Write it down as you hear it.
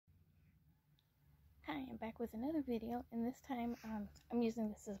am back with another video, and this time I'm using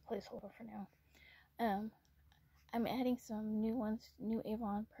this as a placeholder for now. I'm adding some new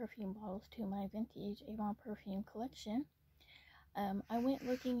Avon perfume bottles to my vintage Avon perfume collection. I went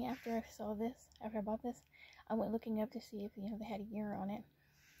looking after I bought this, I went looking up to see if they had a year on it,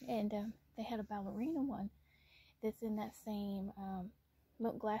 and they had a ballerina one that's in that same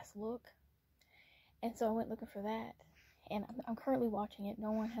milk glass look, and so I went looking for that. And I'm currently watching it.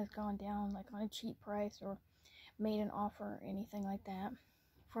 No one has gone down like on a cheap price or made an offer or anything like that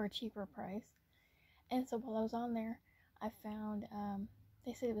for a cheaper price. And so while I was on there, I found,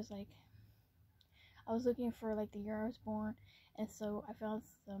 they said it was like, I was looking for like the year I was born, and so I found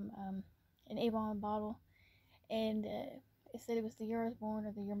an Avon bottle, and it said it was the year I was born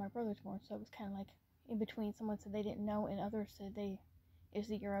or the year my brother was born, so it was kind of like in between. Someone said they didn't know, and others said it was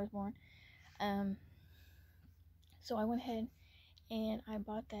the year I was born. So I went ahead and I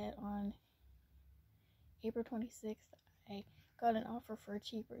bought that on April 26th. I got an offer for a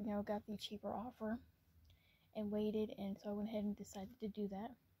cheaper, got the cheaper offer and waited, and so I went ahead and decided to do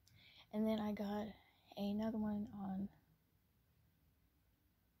that. And then I got another one on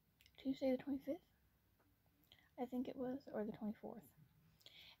Tuesday the 25th, I think it was, or the 24th.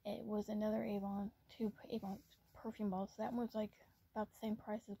 It was another two Avon perfume bottles. That one was like about the same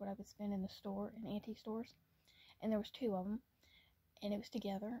price as what I would spend in the store, in antique stores. And there was two of them, and it was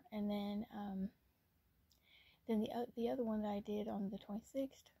together. And then the other one that I did on the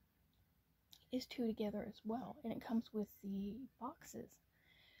 26th is two together as well, and it comes with the boxes.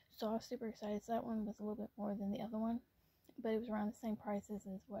 So I was super excited. So that one was a little bit more than the other one, but it was around the same prices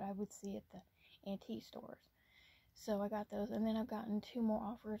as what I would see at the antique stores. So I got those, and then I've gotten two more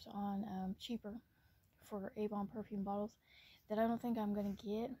offers on cheaper for Avon perfume bottles that I don't think I'm gonna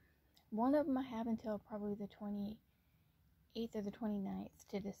get. One of them I have until probably the 28th or the 29th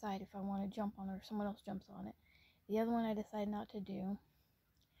to decide if I want to jump on it or someone else jumps on it. The other one I decided not to do.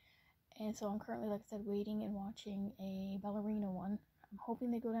 And so I'm currently, like I said, waiting and watching a ballerina one. I'm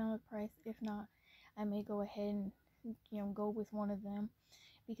hoping they go down the price. If not, I may go ahead and go with one of them,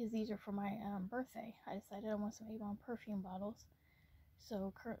 because these are for my birthday. I decided I want some Avon perfume bottles.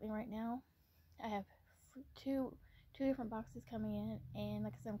 So currently right now I have two different boxes coming in, and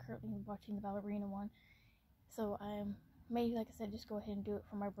like I said, I'm currently watching the ballerina one. So I may, like I said, just go ahead and do it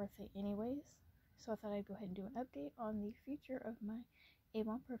for my birthday anyways. So I thought I'd go ahead and do an update on the future of my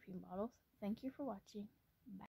Avon perfume bottles. Thank you for watching.